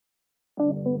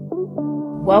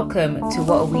Welcome to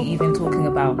What Are We Even Talking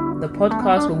About, the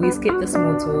podcast where we skip the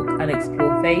small talk and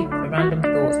explore faith, random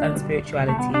thoughts and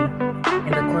spirituality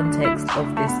in the context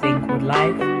of this thing called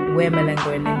life. We're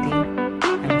Malenga and Lindy,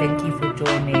 and thank you for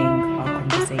joining our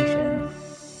conversation.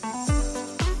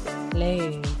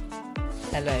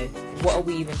 Hello. What are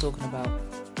we even talking about?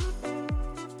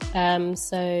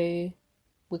 So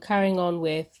we're carrying on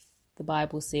with the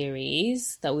Bible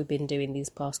series that we've been doing these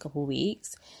past couple of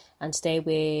weeks. And today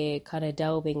we're kind of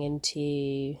delving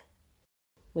into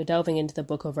the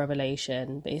book of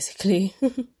Revelation, basically.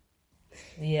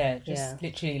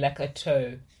 Literally like a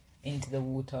toe into the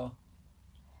water.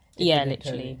 Yeah,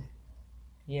 literally.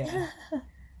 Yeah.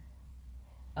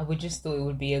 And we just thought it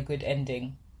would be a good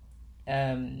ending. We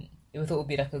thought it would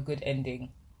be like a good ending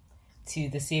to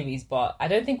the series, but I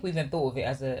don't think we even thought of it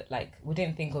as we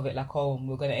didn't think of it like, oh,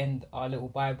 we're going to end our little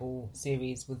Bible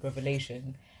series with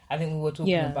Revelation. I think we were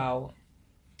talking about,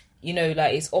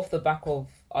 it's off the back of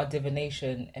our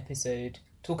divination episode,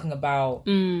 talking about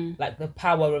like the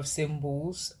power of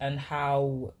symbols and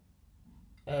how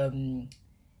in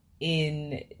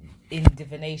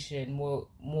divination,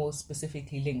 more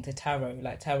specifically linked to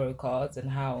tarot cards,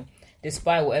 and how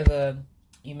despite whatever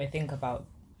you may think about,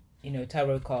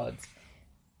 tarot cards,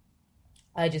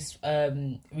 I just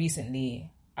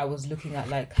recently I was looking at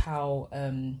like how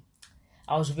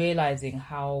I was realizing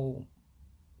how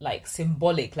like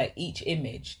symbolic, like each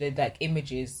image, the like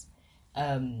images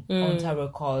on tarot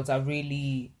cards are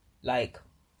really like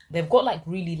they're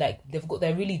really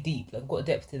deep. They've got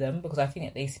depth to them because I think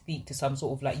that they speak to some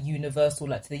sort of like universal,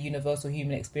 like to the universal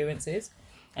human experiences.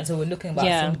 And so we're looking about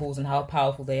symbols and how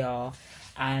powerful they are.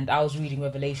 And I was reading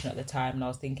Revelation at the time, and I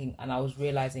was thinking, and I was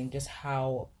realizing just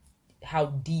how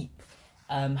deep,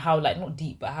 how like not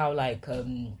deep, but how like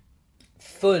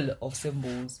full of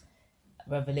symbols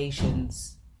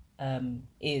Revelations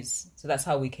is. So that's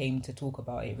how we came to talk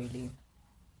about it, really.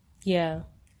 Yeah.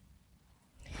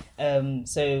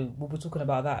 So we'll be talking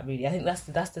about that, really. I think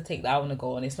that's the take that I want to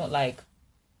go on. It's not like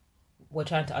we're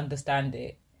trying to understand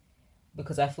it,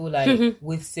 because I feel like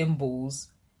with symbols,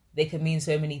 they can mean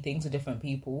so many things to different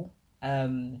people.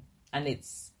 And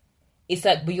it's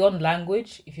like beyond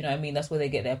language, if you know what I mean. That's where they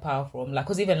get their power from. Like,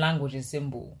 because even language is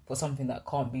symbol for something that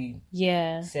can't be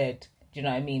said. Do you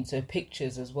know what I mean? So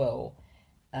pictures as well.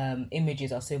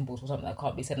 Images are symbols for something that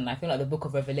can't be said. And I feel like the book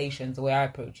of Revelations, the way I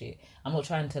approach it, I'm not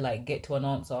trying to like get to an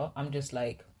answer. I'm just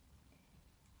like,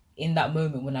 in that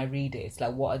moment when I read it, it's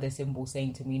like, what are the symbols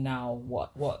saying to me now?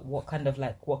 What kind of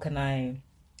like,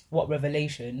 what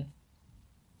revelation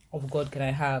of God can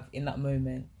I have in that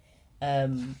moment?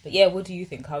 But yeah, what do you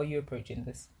think? How are you approaching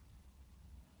this?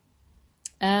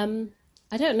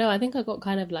 I don't know. I think I got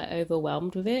kind of like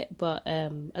overwhelmed with it, but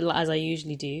as I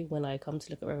usually do when I come to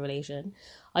look at Revelation,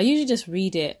 I usually just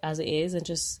read it as it is, and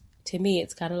just, to me,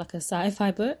 it's kind of like a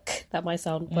sci-fi book. That might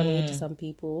sound funny to some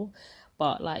people,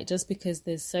 but like, just because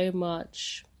there's so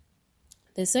much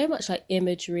like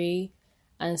imagery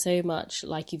and so much,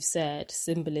 like you've said,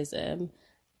 symbolism,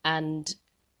 and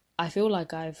I feel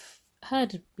like I've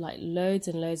heard like loads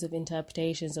and loads of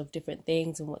interpretations of different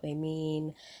things and what they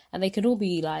mean, and they can all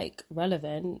be like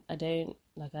relevant.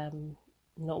 I'm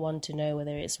not one to know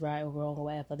whether it's right or wrong or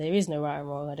whatever. There is no right and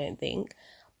wrong, I don't think,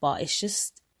 but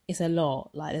it's a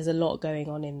lot. Like, there's a lot going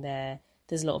on in there.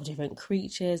 There's a lot of different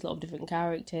creatures, a lot of different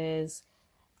characters.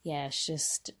 Yeah,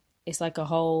 it's like a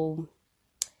whole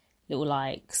little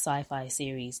like sci-fi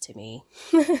series to me.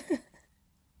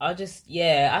 I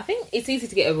think it's easy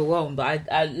to get overwhelmed,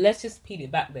 but I let's just peel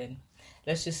it back then.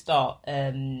 Let's just start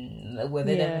with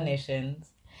the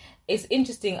definitions. It's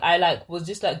interesting. I was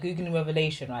just like Googling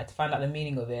Revelation, right, to find out the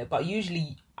meaning of it. But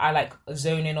usually I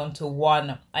zoom in onto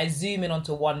one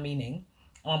meaning.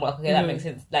 And I'm like, okay, that makes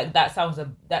sense. Like that sounds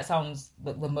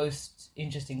the most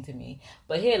interesting to me.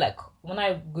 But here, like when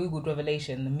I Googled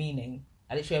Revelation, the meaning,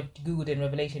 I literally have Googled in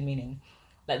Revelation meaning,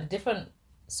 like the different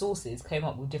sources came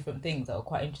up with different things that were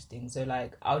quite interesting. So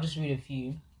like I'll just read a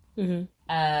few.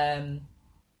 And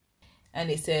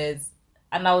it says,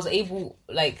 and I was able,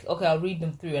 like, okay, I'll read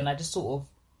them through, and I just sort of,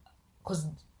 because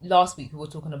last week we were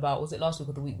talking about, was it last week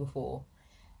or the week before,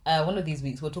 one of these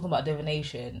weeks we were talking about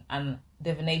divination, and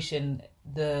divination,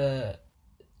 the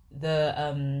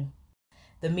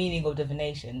meaning of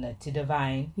divination, to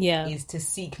divine, is to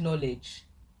seek knowledge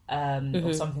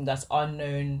of something that's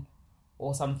unknown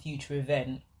or some future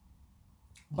event,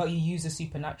 but you use the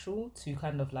supernatural to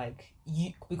kind of like,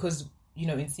 because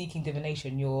in seeking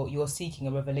divination, you're seeking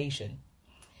a revelation.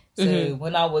 So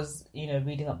when I was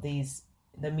reading up these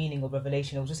the meaning of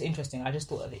revelation. It was just interesting. I just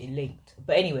thought that it linked.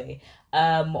 But anyway,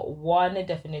 one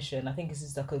definition, I think this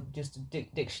is like just a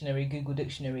dictionary, Google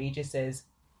dictionary, it just says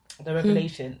the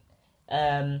revelation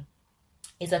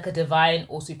is like a divine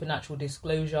or supernatural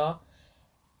disclosure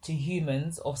to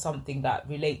humans of something that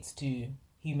relates to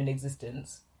human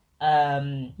existence.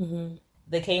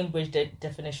 The Cambridge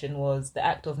definition was the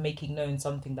act of making known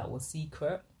something that was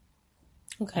secret.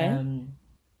 Okay.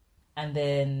 And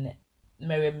then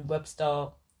Merriam-Webster,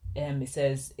 it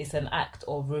says it's an act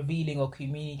of revealing or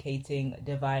communicating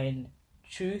divine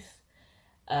truth,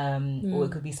 or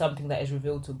it could be something that is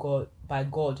revealed to God by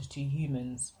God to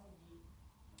humans.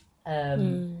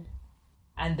 And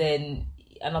then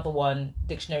another one,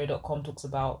 dictionary.com talks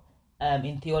about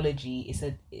in theology,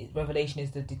 revelation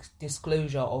is the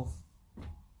disclosure of,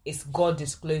 it's God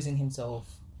disclosing himself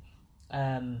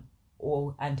and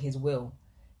his will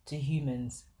to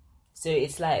humans. So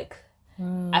it's like,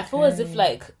 I feel as if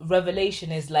like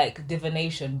revelation is like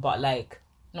divination, but like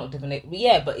not divination.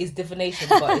 Yeah, but it's divination,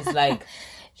 but it's like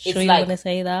Sure, it's you like want to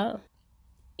say that?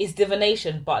 it's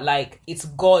divination, but like it's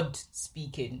God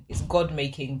speaking. It's God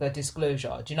making the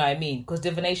disclosure. Do you know what I mean? Because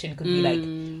divination could be like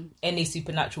any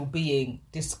supernatural being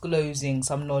disclosing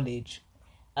some knowledge.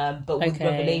 But with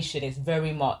revelation, it's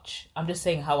very much. I'm just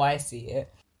saying how I see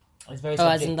it. It's very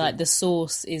subjective. As in like the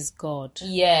source is God.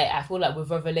 Yeah, I feel like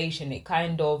with revelation, it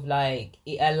kind of like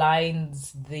it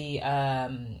aligns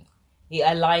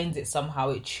it somehow.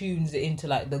 It tunes it into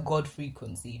like the God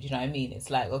frequency. Do you know what I mean? It's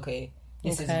like, okay,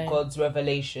 this is God's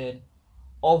revelation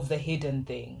of the hidden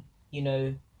thing, you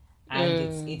know,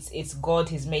 and it's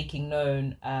God is making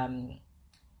known,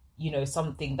 you know,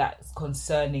 something that's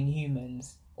concerning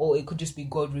humans, or it could just be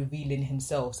God revealing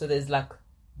himself. So there's like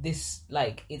this,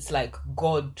 like it's like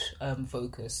God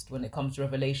focused when it comes to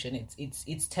revelation.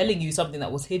 It's telling you something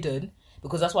that was hidden,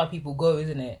 because that's why people go,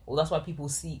 isn't it? Or that's why people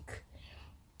seek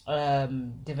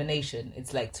divination.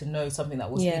 It's like to know something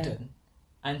that was hidden,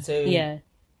 and so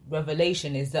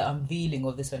revelation is the unveiling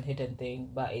of this unhidden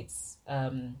thing, but it's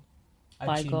attuned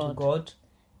to God.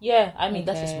 Yeah, I mean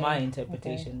that's just my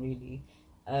interpretation, really.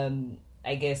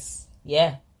 I guess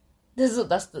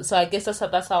so I guess that's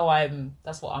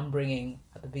what I'm bringing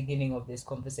at the beginning of this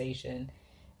conversation.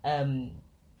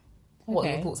 What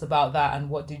are your thoughts about that, and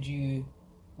what did you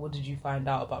find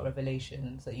out about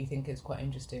revelations that you think is quite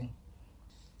interesting?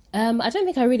 I don't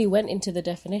think I really went into the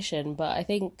definition, but I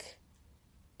think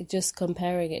just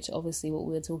comparing it to obviously what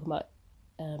we were talking about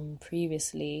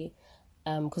previously,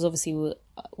 because obviously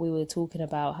we were talking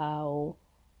about how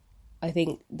I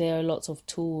think there are lots of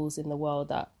tools in the world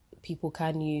that people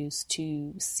can use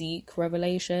to seek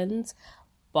revelations,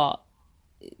 but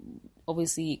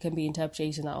obviously it can be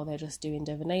interpretation that, they're just doing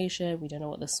divination, we don't know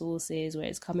what the source is, where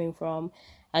it's coming from,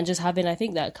 and just having, I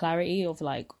think, that clarity of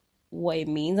like what it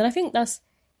means. And I think that's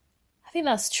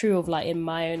true of like in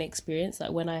my own experience,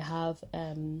 like when I have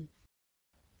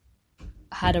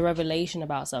had a revelation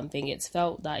about something, it's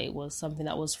felt that it was something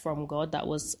that was from God, that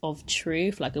was of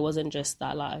truth. Like it wasn't just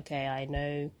that like, okay, I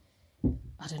don't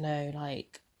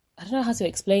know how to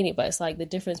explain it, but it's like the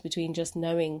difference between just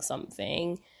knowing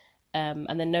something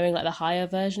and then knowing like the higher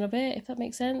version of it, if that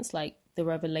makes sense. Like the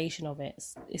revelation of it,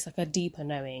 it's like a deeper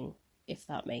knowing, if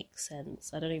that makes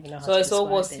sense. I don't even know how to describe it. So it's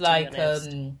almost like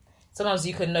sometimes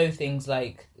you can know things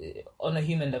like on a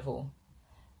human level,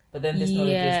 but then this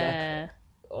knowledge is like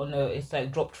it's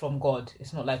like dropped from God.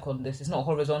 It's not like on this. It's not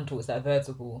horizontal. It's like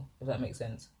vertical. If that makes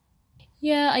sense.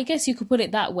 Yeah, I guess you could put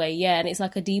it that way. Yeah, and it's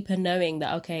like a deeper knowing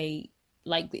that, okay,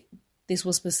 like this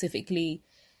was specifically,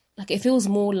 like it feels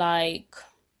more like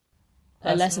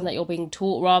a lesson that you're being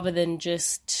taught rather than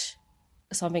just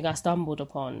something I stumbled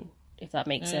upon, if that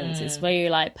makes sense. It's very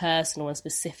like personal and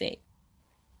specific.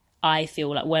 I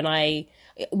feel like when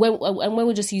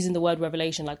we're just using the word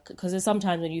revelation, like, because there's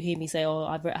sometimes when you hear me say, oh,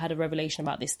 I've had a revelation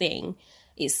about this thing,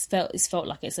 it's felt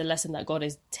like it's a lesson that God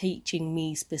is teaching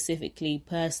me specifically,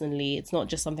 personally. It's not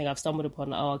just something I've stumbled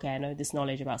upon, like, oh, okay, I know this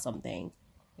knowledge about something.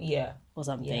 Yeah. Or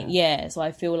something. Yeah. So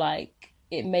I feel like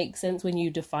it makes sense when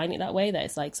you define it that way, that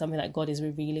it's like something that God is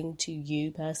revealing to you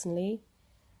personally.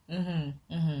 And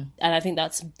I think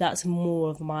that's more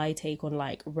of my take on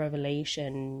like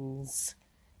revelations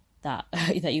that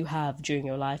you have during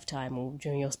your lifetime or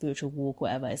during your spiritual walk,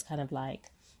 whatever. It's kind of like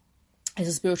it's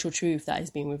a spiritual truth that is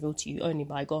being revealed to you only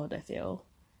by God, I feel.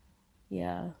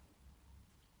 Yeah.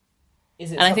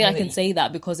 And I think I can say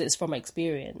that because it's from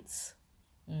experience.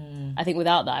 I think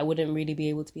without that, I wouldn't really be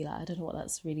able to be like, I don't know what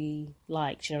that's really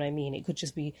like. Do you know what I mean? It could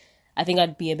just be, I think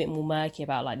I'd be a bit more murky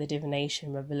about like the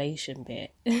divination, revelation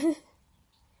bit. Do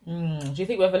you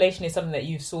think revelation is something that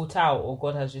you've sought out, or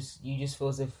you just feel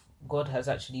as if God has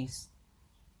actually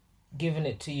given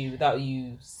it to you without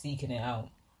you seeking it out?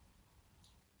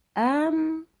 I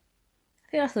think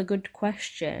that's a good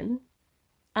question.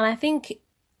 And I think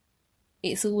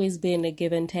it's always been a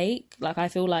give and take. Like, I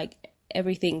feel like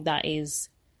everything that is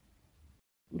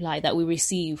like that we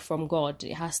receive from God,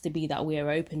 it has to be that we are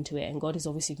open to it, and God is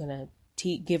obviously going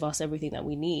to give us everything that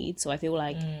we need. So I feel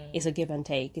like it's a give and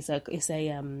take. It's a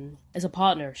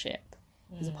partnership.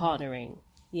 It's a partnering.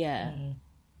 Yeah,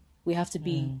 we have to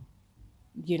be,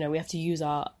 we have to use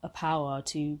our power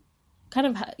to kind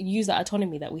of use that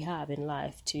autonomy that we have in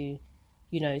life to,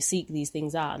 seek these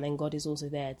things out, and then God is also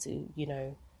there to,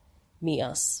 meet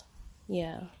us.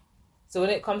 Yeah. So when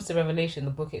it comes to Revelation,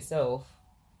 the book itself,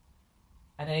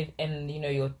 and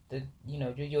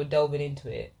you're delving into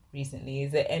it recently,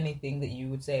 is there anything that you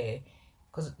would say,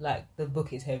 because like the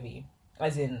book is heavy,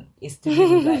 as in it's to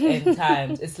do with like end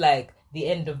times, it's like the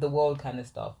end of the world kind of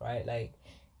stuff, right? Like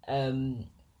and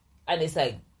it's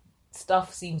like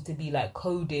stuff seems to be like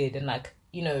coded and like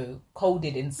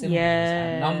coded in symbols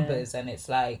and numbers, and it's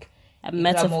like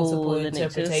metaphors, multiple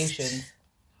interpretations.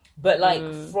 But like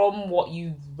from what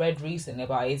you've read recently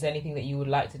about it, is there anything that you would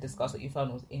like to discuss that you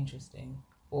found was interesting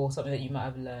or something that you might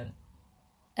have learned?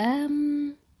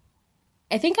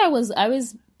 I think I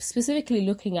was specifically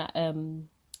looking at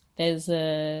there's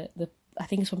I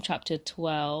think it's from chapter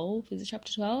 12. Is it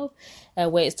chapter 12?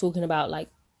 Where it's talking about like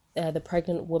the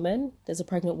pregnant woman. There's a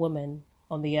pregnant woman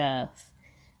on the earth.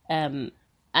 And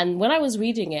when I was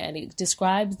reading it, and it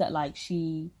describes that like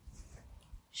she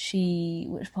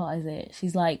which part is it?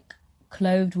 She's like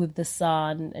clothed with the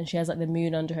sun, and she has like the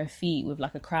moon under her feet with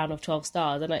like a crown of 12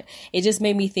 stars, and it just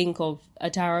made me think of a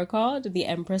tarot card, the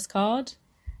Empress card.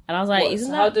 And I was like,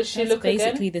 isn't that how does she look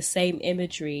basically again? the same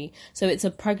imagery? So it's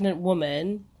a pregnant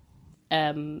woman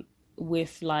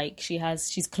with like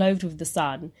she's clothed with the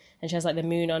sun, and she has like the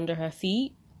moon under her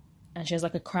feet, and she has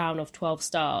like a crown of 12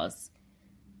 stars.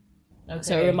 Okay.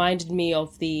 So it reminded me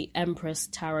of the Empress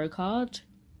tarot card.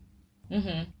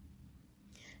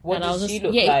 What does she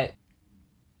look like?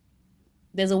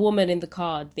 There's a woman in the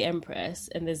card, the Empress,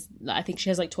 and there's I think she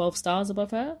has like 12 stars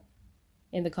above her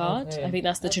in the card. Okay. I think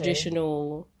that's the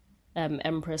traditional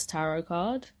Empress tarot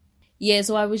card. Yeah,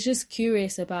 so I was just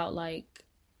curious about like,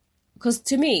 because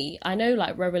to me, I know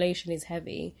like Revelation is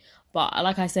heavy, but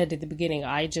like I said at the beginning,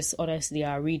 I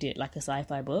read it like a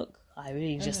sci-fi book. I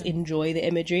really just enjoy the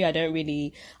imagery.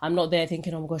 I'm not there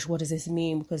thinking, oh my gosh, what does this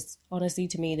mean? Because honestly,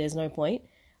 to me, there's no point.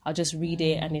 I'll just read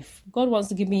it, and if God wants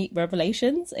to give me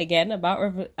revelations again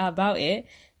about it,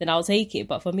 then I'll take it.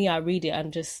 But for me, I read it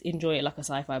and just enjoy it like a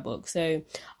sci-fi book. So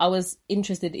I was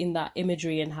interested in that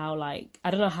imagery and how, like, I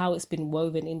don't know how it's been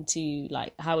woven into,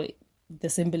 like, the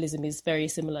symbolism is very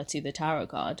similar to the tarot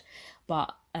card.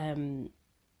 But I don't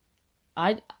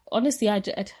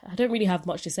really have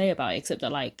much to say about it, except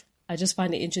that, like, I just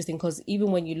find it interesting because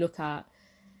even when you look at,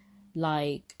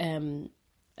 like,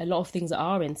 a lot of things that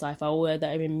are in sci-fi or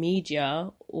that are in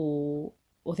media or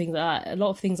things like that, a lot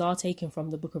of things are taken from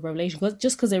the Book of Revelation,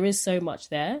 because there is so much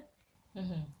there.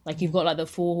 Like you've got like the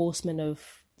four horsemen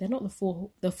of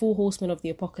the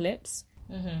apocalypse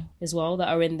as well that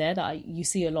are in there, that you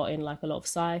see a lot in like a lot of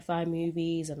sci-fi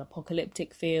movies and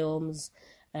apocalyptic films,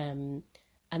 and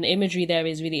the imagery there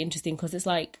is really interesting because it's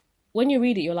like when you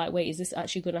read it you're like, wait, is this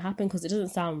actually going to happen? Because it doesn't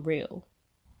sound real.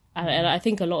 And I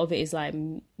think a lot of it is like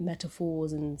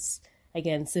metaphors and,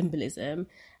 again, symbolism.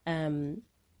 And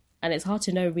it's hard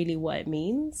to know really what it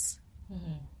means.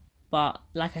 But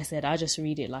like I said, I just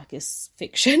read it like it's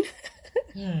fiction.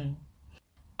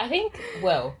 I think,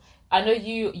 well, I know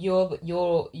you're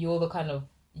the kind of,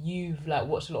 you've like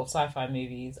watched a lot of sci-fi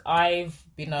movies. I've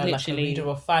been like a reader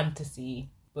of fantasy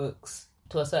books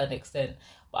to a certain extent.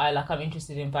 But I'm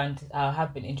interested in I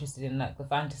have been interested in like the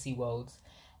fantasy worlds.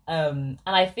 And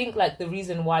I think like the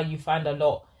reason why you find a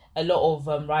lot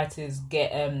of writers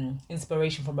get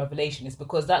inspiration from Revelation is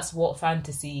because that's what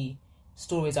fantasy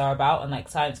stories are about, and like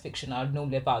science fiction are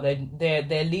normally about.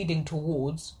 They're leading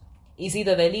towards, it's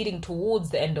either they're leading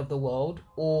towards the end of the world,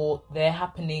 or they're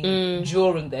happening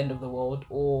during the end of the world,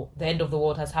 or the end of the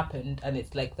world has happened and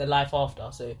it's like the life after.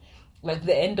 So like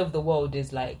the end of the world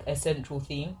is like a central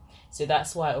theme. So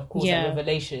that's why, of course, like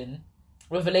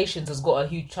Revelations has got a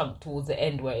huge chunk towards the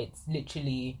end where it's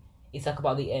like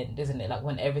about the end, isn't it? Like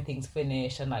when everything's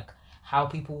finished and like how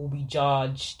people will be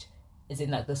judged, as in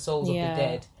like the souls of the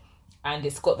dead. And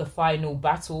it's got the final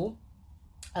battle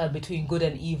between good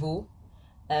and evil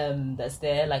that's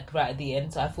there like right at the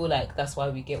end. So I feel like that's why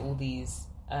we get all these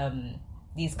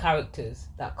characters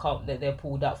that they're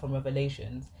pulled out from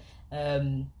Revelations.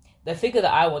 The figure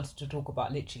that I wanted to talk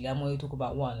about, literally, I'm going to talk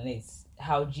about one, and it's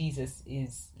how Jesus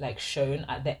is like shown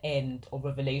at the end of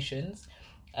Revelations.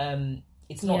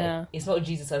 It's not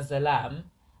Jesus as the lamb,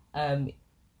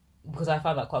 because I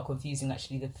found that quite confusing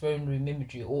actually, the throne room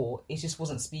imagery, or it just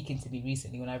wasn't speaking to me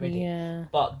recently when I read it.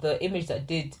 But the image that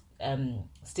did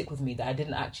stick with me, that I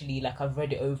didn't actually like, I've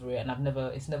read it over it and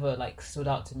it's never like stood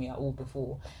out to me at all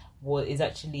before, is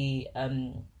actually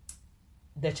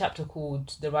the chapter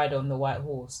called The Rider on the White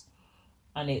Horse,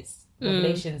 and it's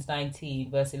Revelations 19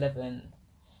 verse 11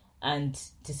 and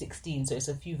to 16, so it's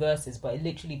a few verses, but it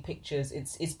literally pictures,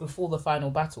 it's before the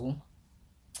final battle,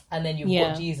 and then you've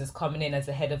got Jesus coming in as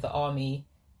the head of the army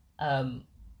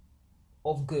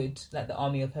of good, like the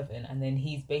army of heaven, and then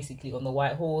he's basically on the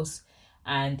white horse,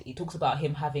 and it talks about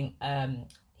him having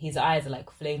his eyes are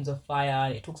like flames of fire,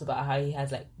 and it talks about how he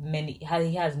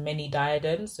has many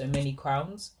diadems, so many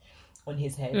crowns on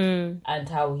his head, and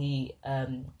how he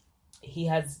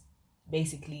has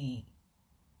basically,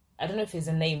 I don't know if there's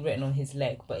a name written on his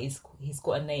leg, but he's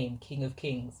got a name, King of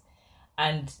Kings.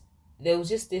 And there was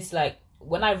just this, like,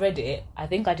 when I read it, I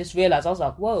think I just realised, I was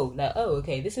like, whoa, like, oh,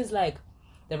 okay, this is like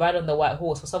the Ride on the White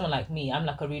Horse. For someone like me, I'm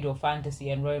like a reader of fantasy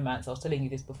and romance. I was telling you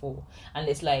this before. And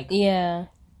it's like,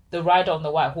 the rider on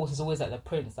the white horse is always like the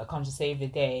prince that comes to save the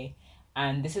day.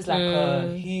 And this is like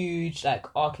a huge, like,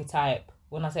 archetype.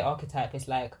 When I say archetype, it's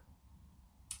like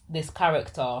this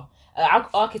character.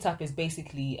 Archetype is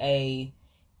basically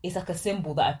it's like a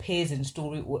symbol that appears in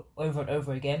story over and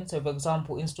over again. So, for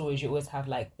example, in stories, you always have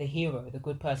like the hero, the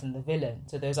good person, the villain.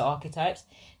 So those are archetypes.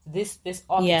 So this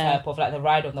archetype of like the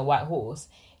rider on the white horse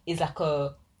is like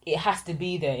it has to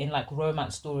be there in like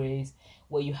romance stories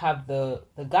where you have the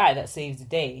guy that saves the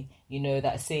day, you know,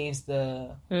 that saves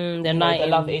the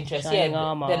love interest, the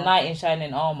knight in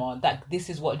shining armor. That this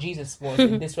is what Jesus was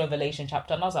in this Revelation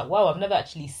chapter, and I was like, wow, I've never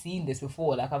actually seen this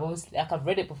before. Like I've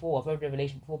read it before, I've read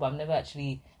Revelation before, but I've never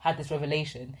actually had this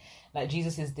revelation. Like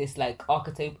Jesus is this like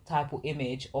archetypal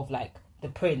image of like the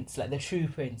prince, like the true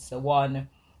prince, the one,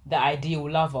 the ideal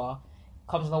lover,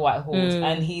 comes on the white horse,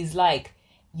 and he's like,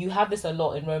 you have this a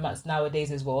lot in romance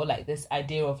nowadays as well, like this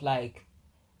idea of like,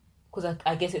 because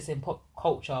I guess it's in pop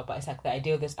culture, but it's like the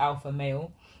idea of this alpha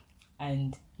male,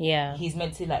 and he's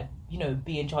meant to like, you know,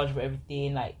 be in charge of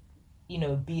everything, like, you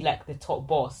know, be like the top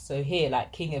boss. So here,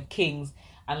 like King of Kings,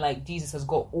 and like Jesus has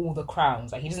got all the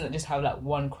crowns. Like he doesn't just have like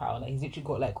one crown, like he's literally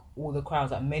got like all the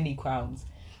crowns, like many crowns.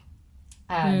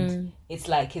 And it's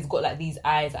like he's got like these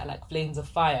eyes that are like flames of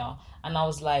fire. And I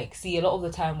was like, see, a lot of the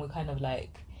time we're kind of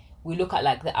like, we look at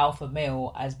like the alpha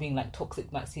male as being like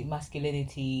toxic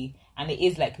masculinity, and it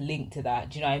is like linked to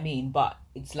that, do you know what I mean? But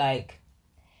it's like,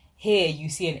 here you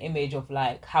see an image of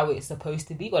like how it's supposed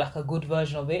to be, or like a good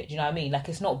version of it, do you know what I mean? Like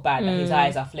it's not bad that his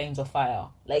eyes are flames of fire.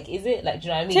 Like, is it? Like, do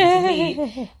you know what I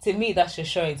mean? to me that's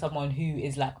just showing someone who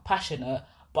is like passionate,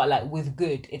 but like with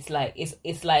good. It's like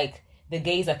it's like the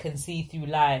gaze that can see through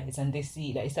lies, and they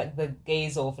see, like, it's like the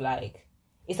gaze of like,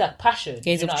 it's like passion.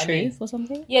 Gaze you know of truth, I mean? Or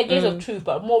something? Yeah, gaze of truth,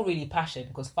 but more really passion,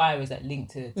 because fire is like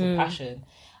linked to passion.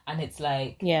 And it's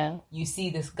like, you see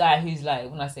this guy who's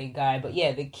like, when I say guy, but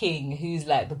yeah, the king, who's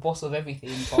like the boss of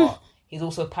everything, but he's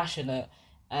also passionate,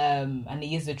 and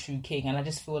he is the true king. And I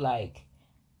just feel like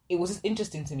it was just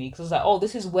interesting to me, because I was like, oh,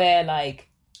 this is where like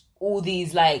all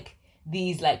these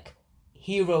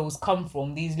heroes come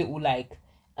from, these little like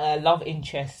love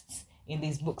interests in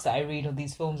these books that I read, or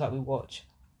these films that we watch.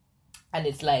 And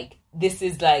it's like, this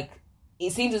is like,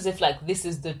 it seems as if like this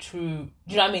is the true, do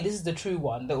you know what I mean? This is the true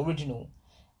one, the original.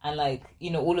 And like,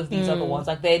 you know, all of these other ones,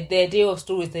 like the idea of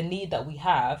stories, the need that we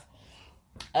have,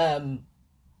 I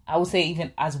would say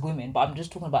even as women, but I'm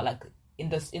just talking about like in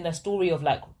the story of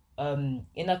like, in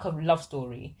like a love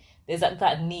story, there's like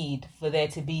that need for there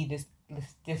to be this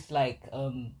like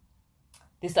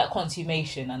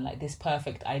consummation and like this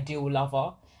perfect ideal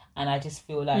lover. And I just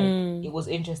feel like it was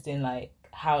interesting, like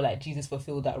how like Jesus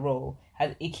fulfilled that role,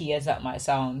 as icky as that might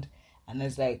sound, and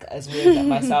as like as weird as that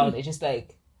might sound, it just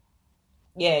like,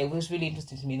 yeah, it was really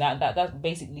interesting to me. That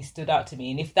basically stood out to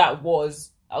me. And if that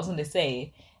was, I was going to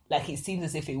say, like, it seems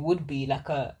as if it would be like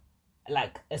a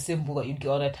symbol that you'd get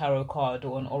on a tarot card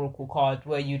or an oracle card,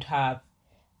 where you'd have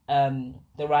the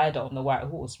rider on the white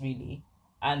horse, really,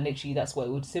 and literally that's what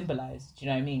it would symbolize. Do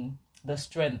you know what I mean? The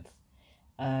strength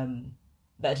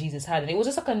that Jesus had. And it was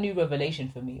just like a new revelation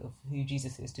for me of who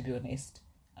Jesus is, to be honest.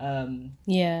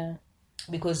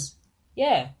 Because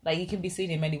like he can be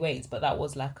seen in many ways, but that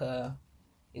was like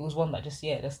it was one that just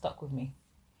stuck with me.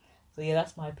 So yeah,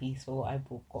 that's my piece for what I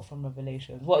got from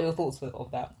Revelations. What are your thoughts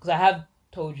of that? Because I have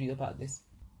told you about this.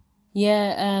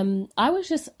 I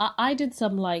did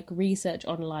some like research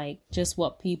on like just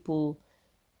what people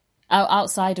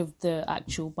outside of the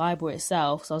actual Bible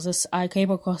itself. So I came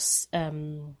across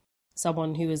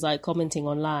someone who was like commenting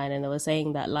online, and they were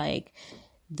saying that like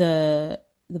the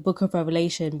Book of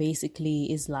Revelation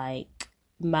basically is like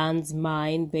man's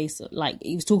mind based, like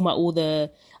he was talking about all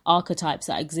the archetypes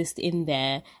that exist in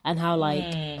there and how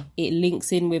like it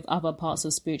links in with other parts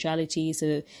of spirituality.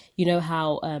 So you know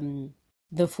how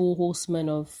the four horsemen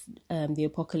of the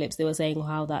apocalypse, they were saying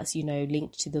how that's, you know,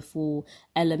 linked to the four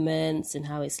elements, and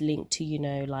how it's linked to, you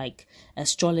know, like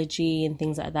astrology and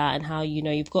things like that, and how, you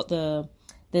know, you've got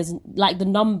there's like the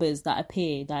numbers that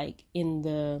appear like in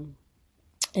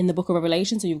the Book of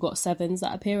Revelation. So you've got sevens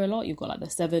that appear a lot. You've got like the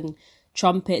 7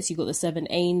 trumpets, you've got the 7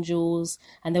 angels,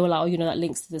 and they were like, oh, you know, that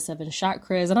links to the 7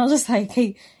 chakras. And I was just like,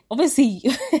 hey, obviously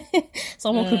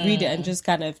someone could read it and just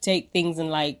kind of take things and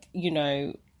like, you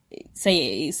know,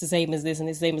 say it's the same as this and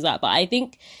it's the same as that. But I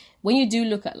think when you do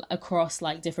look at across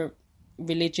like different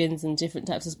religions and different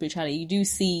types of spirituality, you do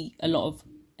see a lot of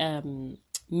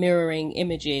mirroring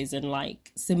images and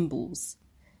like symbols.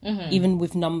 Even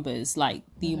with numbers, like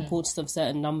the importance of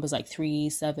certain numbers like 3s,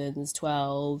 7s,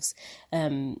 12s,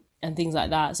 and things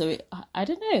like that. So I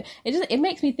don't know, it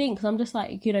makes me think, because I'm just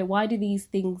like, you know, why do these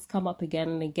things come up again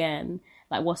and again?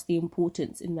 Like, what's the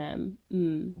importance in them?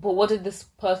 But what did this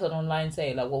person online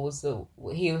say? Like, what was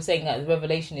he was saying that the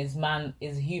revelation is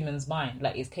human's mind.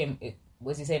 Like,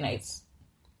 was he saying that it's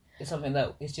something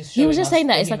that it's just showing? He was just saying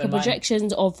that it's like a mind?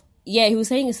 projection of, yeah, he was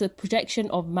saying it's a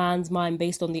projection of man's mind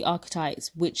based on the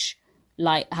archetypes which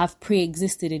like have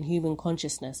pre-existed in human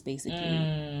consciousness,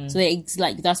 basically. So it's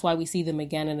like, that's why we see them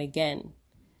again and again.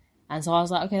 And so I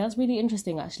was like, okay, that's really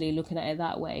interesting actually, looking at it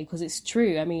that way, because it's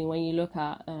true. I mean, when you look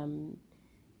at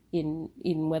in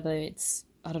whether it's,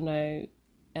 I don't know,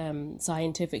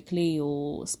 scientifically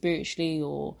or spiritually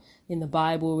or in the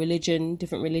Bible, religion,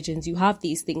 different religions, you have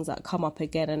these things that come up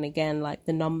again and again, like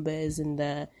the numbers and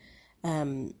the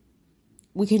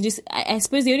we can just, I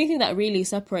suppose the only thing that really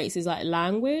separates is like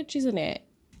language, isn't it?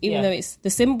 Even though it's the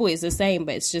symbol is the same,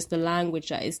 but it's just the language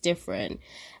that is different.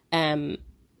 And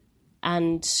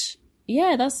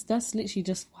yeah, that's literally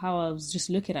just how I was just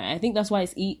looking at it. I think that's why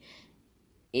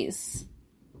it's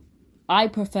I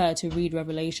prefer to read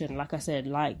Revelation, like I said,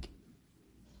 like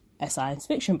a science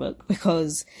fiction book,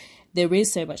 because there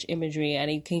is so much imagery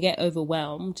and it can get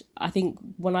overwhelmed. I think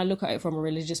when I look at it from a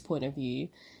religious point of view,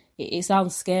 it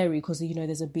sounds scary because, you know,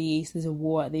 there's a beast, there's a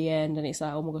war at the end, and it's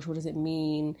like, oh my gosh, what does it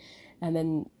mean? And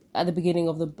then at the beginning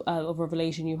of of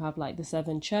Revelation, you have like the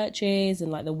 7 churches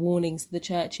and like the warnings to the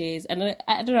churches. And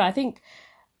I don't know, I think,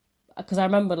 because I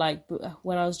remember like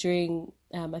when I was during,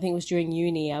 I think it was during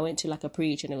uni, I went to like a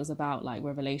preach and it was about like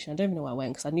Revelation. I don't even know why I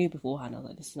went, because I knew beforehand, I was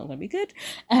like, this is not going to be good.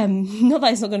 Not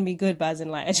that it's not going to be good, but as in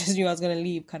like, I just knew I was going to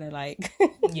leave kind of like...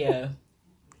 Yeah.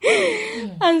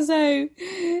 And so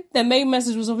the main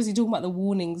message was obviously talking about the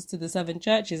warnings to the 7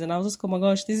 churches, and I was just, oh my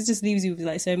gosh, this just leaves you with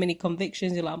like so many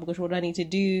convictions. You're like, oh my gosh, what do I need to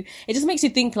do? It just makes you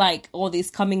think like, oh,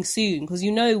 this coming soon, because,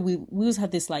 you know, we always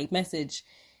had this like message.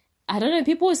 I don't know,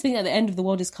 people always think that the end of the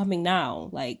world is coming now,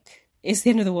 like it's the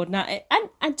end of the world now,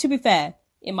 and to be fair,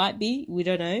 it might be, we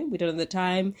don't know the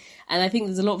time. And I think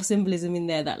there's a lot of symbolism in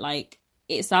there that like,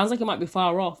 it sounds like it might be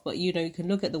far off, but, you know, you can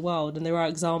look at the world and there are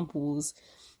examples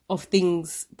of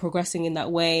things progressing in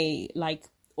that way, like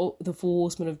the 4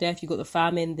 horsemen of death. You've got the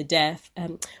famine, the death.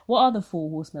 What are the 4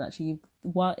 horsemen actually?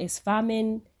 What is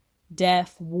famine,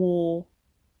 death, war,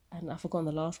 and I've forgotten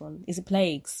the last one. Is it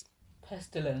plagues?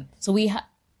 Pestilence. So we have...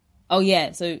 Oh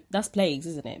yeah, so that's plagues,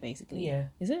 isn't it, basically? Yeah.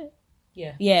 Is it?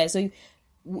 Yeah. Yeah, so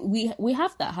we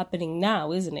have that happening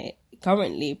now, isn't it?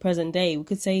 Currently, present day, we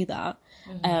could say that.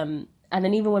 And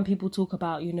then even when people talk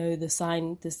about, you know, the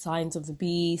signs of the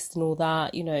beast and all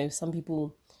that, you know, some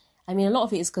people, I mean, a lot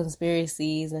of it is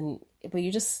conspiracies, but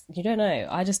you don't know.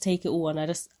 I just take it all,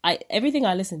 and everything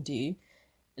I listen to,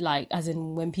 like, as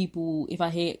in when people, if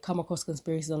I come across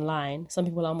conspiracies online, some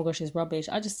people are like, oh my gosh, it's rubbish.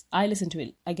 I listen to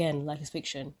it again, like it's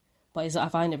fiction, but I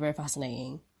find it very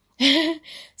fascinating.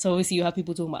 So obviously you have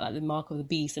people talking about like the mark of the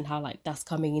beast and how like that's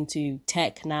coming into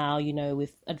tech now, you know,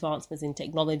 with advancements in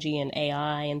technology and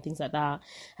AI and things like that,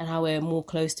 and how we're more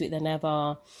close to it than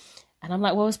ever. And I'm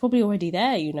like, well, it's probably already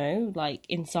there, you know, like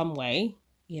in some way,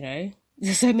 you know,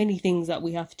 there's so many things that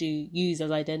we have to use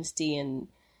as identity, and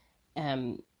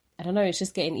I don't know, it's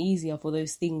just getting easier for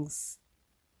those things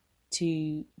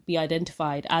to be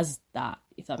identified as that,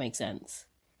 if that makes sense.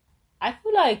 I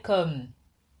feel like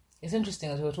it's interesting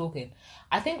as we were talking.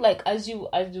 I think like as you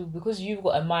because you've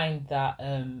got a mind that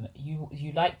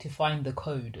you like to find the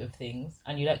code of things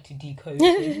and you like to decode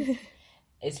things.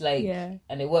 It's like, yeah.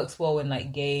 And it works well in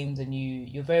like games, and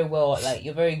you're very well at like,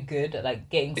 you're very good at like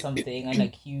getting something, and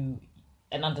like you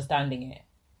and understanding it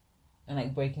and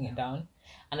like breaking it down.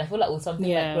 And I feel like with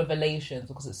something like Revelations,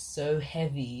 because it's so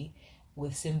heavy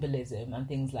with symbolism and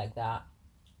things like that,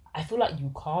 I feel like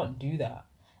you can't do that.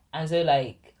 And so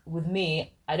like with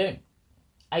me,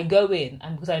 I go in,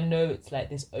 and because I know it's like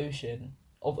this ocean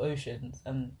of oceans,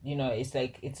 and you know, it's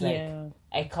like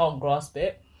I can't grasp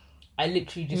it. I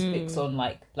literally just fix on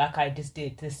like I just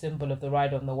did this symbol of the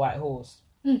rider on the white horse.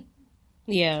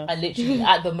 Yeah. And literally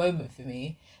at the moment for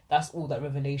me, that's all that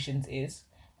Revelations is.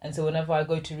 And so whenever I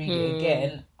go to read it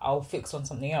again, I'll fix on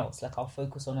something else. Like I'll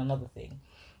focus on another thing.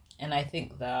 And I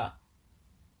think that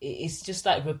it's just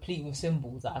like replete with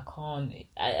symbols that I can't...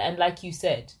 And like you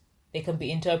said, they can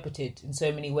be interpreted in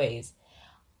so many ways.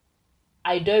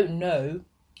 I don't know.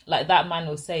 Like that man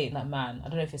was saying, that man, I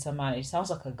don't know if it's a man, it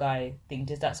sounds like a guy thing.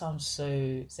 Does that sound so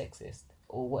sexist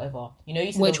or whatever? You know,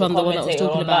 you said which one, the one that was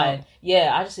talking online. about?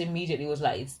 Yeah, I just immediately was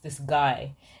like, it's this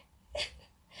guy.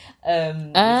 I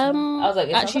was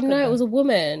like, actually, no, it was a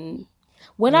woman.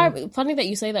 Funny that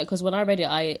you say that, because when I read it,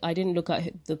 I didn't look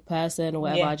at the person or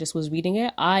whatever. I just was reading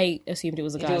it. I assumed it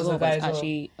was a guy as well, but it's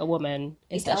actually a woman.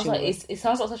 It sounds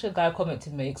like such a guy comment to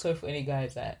make. Sorry for any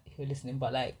guys that who are listening,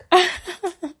 but like,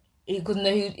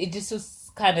 it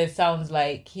just kind of sounds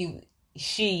like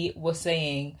she was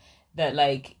saying that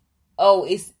like,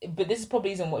 but this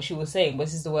probably isn't what she was saying, but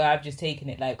this is the way I've just taken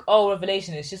it. Like,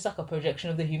 revelation is just like a projection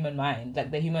of the human mind.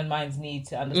 Like the human mind's need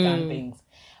to understand things.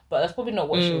 But that's probably not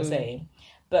what she was saying.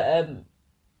 But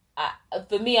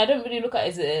for me, I don't really look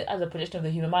at it as a projection of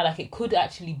the human mind. Like it could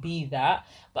actually be that.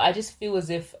 But I just feel as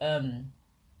if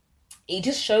it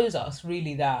just shows us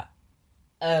really that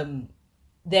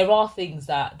there are things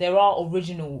that, there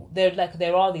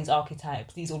are these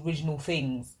archetypes, these original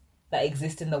things that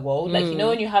exist in the world. Like, you know,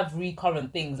 when you have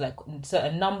recurrent things, like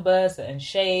certain numbers, certain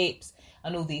shapes,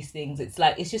 and all these things, it's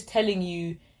like, it's just telling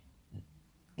you,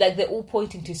 like, they're all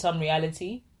pointing to some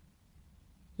reality.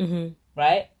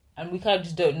 Right? And we kind of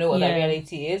just don't know what that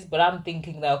reality is. But I'm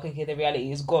thinking that, okay, the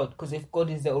reality is God. Because if God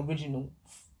is the original,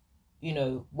 you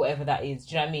know, whatever that is,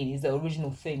 do you know what I mean? Is the original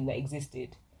thing that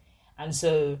existed. And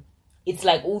so it's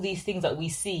like all these things that we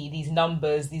see, these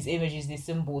numbers, these images, these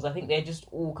symbols, I think they're just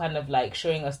all kind of like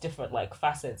showing us different like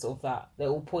facets of that. They're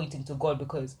all pointing to God,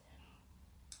 because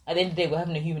at the end of the day, we're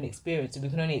having a human experience, so we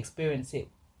can only experience it.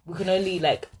 We can only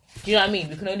like, do you know what I mean?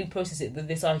 We can only process it with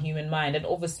this, our human mind. And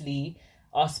obviously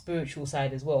our spiritual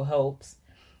side as well helps.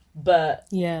 But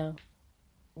yeah,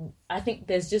 I think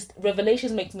there's just,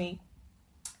 Revelations makes me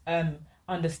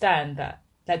understand that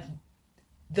like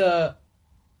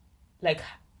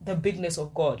the bigness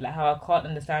of God, like how I can't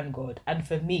understand God. And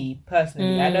for me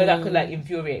personally, I know that could like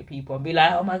infuriate people and be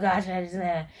like, oh my gosh,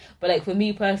 but like for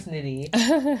me personally,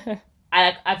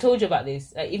 I told you about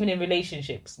this, like, even in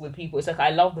relationships with people, it's like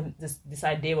I love this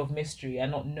idea of mystery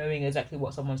and not knowing exactly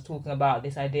what someone's talking about.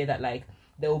 This idea that like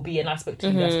there will be an aspect to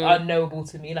you that's unknowable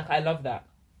to me. Like I love that.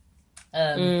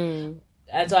 And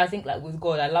so I think like with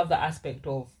God, I love that aspect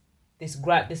of this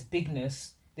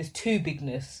bigness, this too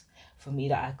bigness for me,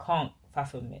 that I can't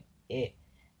fathom it,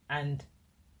 and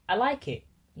I like it.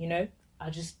 You know, I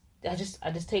just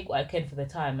take what I can for the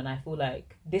time, and I feel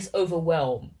like this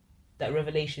overwhelm that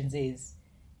Revelations is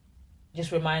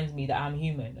just reminds me that I'm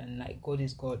human and like God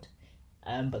is God,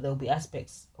 but there'll be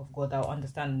aspects of God that I'll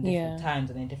understand in different times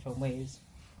and in different ways.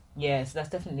 Yeah, so that's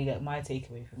definitely like my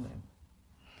takeaway from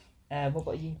it. What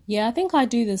about you? Yeah, I think I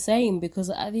do the same, because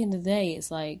at the end of the day,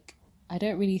 it's like I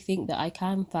don't really think that I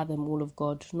can fathom all of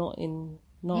God. Not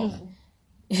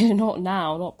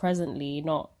now, not presently,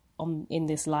 not in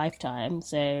this lifetime.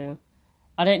 So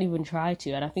I don't even try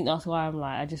to, and I think that's why I'm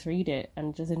like, I just read it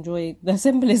and just enjoy the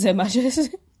symbolism. I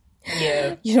just,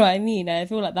 you know what I mean? I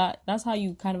feel like that's how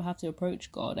you kind of have to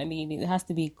approach God. I mean, it has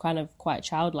to be kind of quite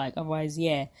childlike. Otherwise,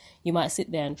 you might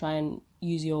sit there and try and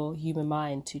use your human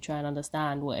mind to try and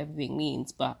understand what everything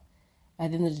means. But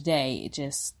at the end of the day, it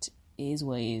just is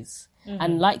what it is.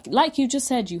 And like you just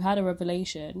said, you had a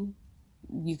revelation,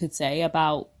 you could say,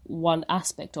 about one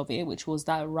aspect of it, which was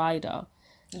that rider.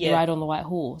 The ride on the white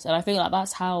horse. And I feel like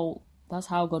that's how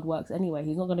God works anyway.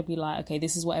 He's not going to be like, okay,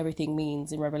 this is what everything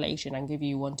means in Revelation and give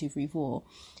you 1, 2, 3, 4.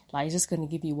 Like, he's just going to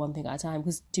give you one thing at a time.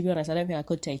 Because to be honest, I don't think I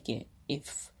could take it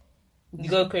if you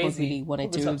go crazy. God really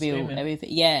wanted to reveal everything.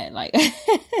 Yeah, like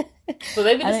so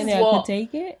maybe I don't think I could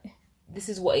take it. This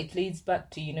is what it leads back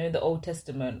to, you know, the Old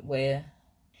Testament, where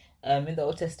in the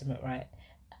Old Testament, right,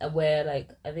 where like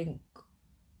I think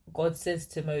God says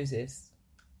to Moses,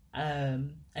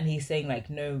 and he's saying like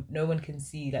no one can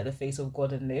see like the face of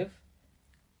God and live,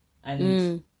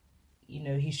 and you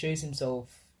know, he shows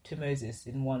himself to Moses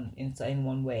in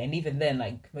one way, and even then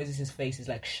like Moses' face is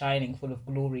like shining full of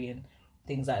glory and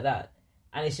things like that,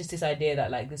 And it's just this idea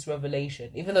that like this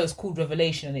revelation, even though it's called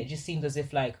revelation, and it just seems as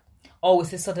if like, oh,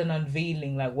 it's this sudden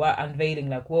unveiling, like what unveiling,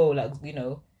 like whoa, like, you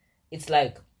know, it's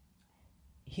like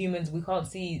humans, we can't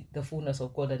see the fullness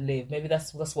of God and live. Maybe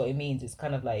that's what it means. It's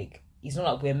kind of like, it's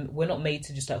not like we're not made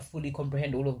to just like fully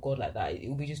comprehend all of God like that. It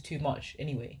will be just too much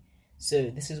anyway. So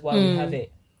this is why we have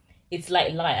it. It's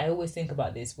like light. I always think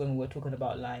about this when we're talking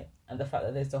about light and the fact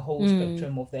that there's the whole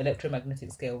spectrum of the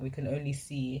electromagnetic scale. We can only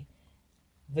see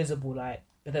visible light,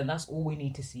 but then that's all we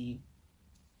need to see.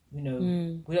 You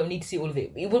know, we don't need to see all of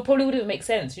it. It probably wouldn't make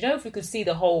sense. You know, if we could see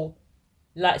the whole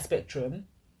light spectrum,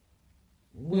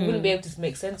 we wouldn't be able to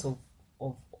make sense of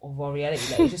our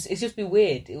reality. Like it's just be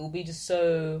weird. It will be just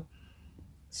so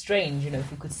strange, you know,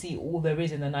 if we could see all there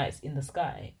is in the nights in the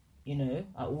sky, you know,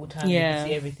 at all times. We could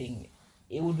see everything.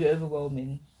 It would be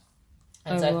overwhelming.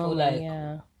 And so I feel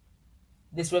like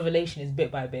this revelation is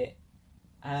bit by bit.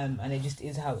 And it just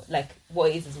is how, like,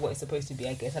 what it is what it's supposed to be,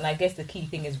 I guess. And I guess the key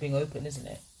thing is being open, isn't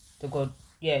it? To God.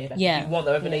 If you want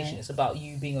the revelation, it's about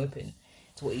you being open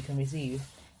to what you can receive.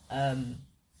 But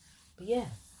yeah,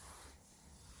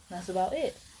 that's about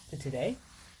it for today.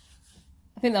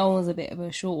 I think that one was a bit of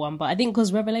a short one, but I think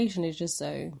because revelation is just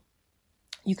so,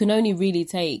 you can only really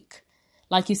take,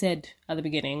 like you said at the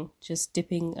beginning, just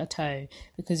dipping a toe,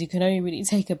 because you can only really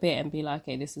take a bit and be like,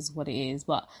 okay, this is what it is.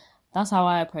 But that's how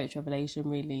I approach revelation,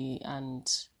 really. And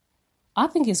I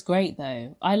think it's great,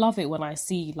 though. I love it when I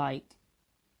see, like,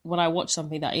 when I watch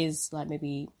something that is, like,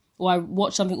 maybe, or I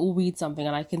watch something or read something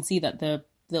and I can see that the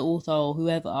author or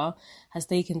whoever has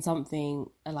taken something,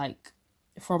 like,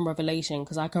 from revelation,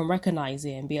 because I can recognize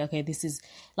it and be, okay, this is,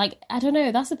 like, I don't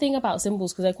know, that's the thing about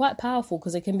symbols, because they're quite powerful,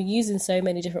 because they can be used in so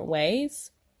many different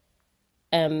ways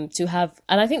to have,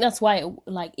 and I think that's why,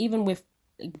 like, even with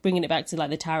bringing it back to, like,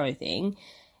 the tarot thing,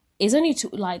 is only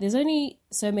there's only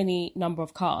so many number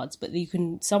of cards, but you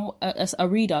can, a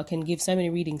reader can give so many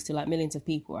readings to, like, millions of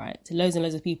people, right, to loads and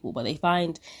loads of people, but they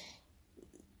find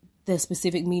the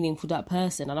specific meaning for that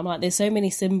person. And I'm like, there's so many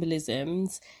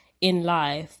symbolisms in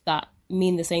life that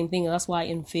mean the same thing, and that's why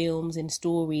in films, in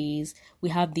stories, we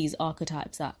have these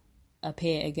archetypes that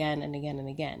appear again and again and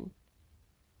again.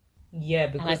 Yeah,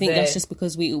 because and I think that's just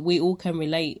because we all can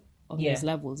relate on those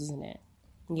levels, isn't it?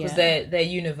 Because they're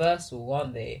universal,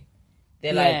 aren't they?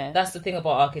 They're like, that's the thing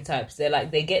about archetypes. They're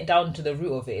like, they get down to the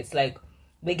root of it. It's like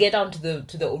they get down to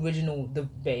the original.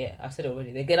 I've said it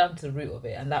already. They get down to the root of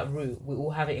it, and that root, we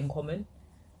all have it in common.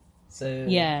 So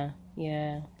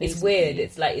it's weird.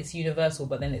 It's like it's universal,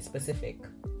 but then it's specific.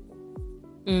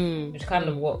 Which kind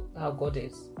of how God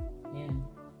is.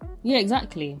 Yeah,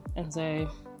 exactly. And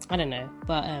so I don't know,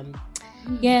 but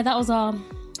that was our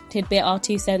tidbit, our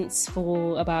 2 cents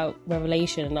about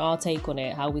revelation and our take on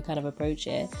it, how we kind of approach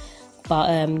it. But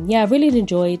I really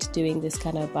enjoyed doing this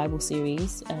kind of Bible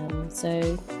series.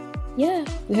 So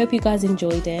we hope you guys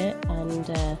enjoyed it, and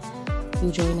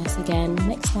you'll join us again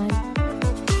next time.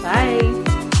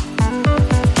 Bye.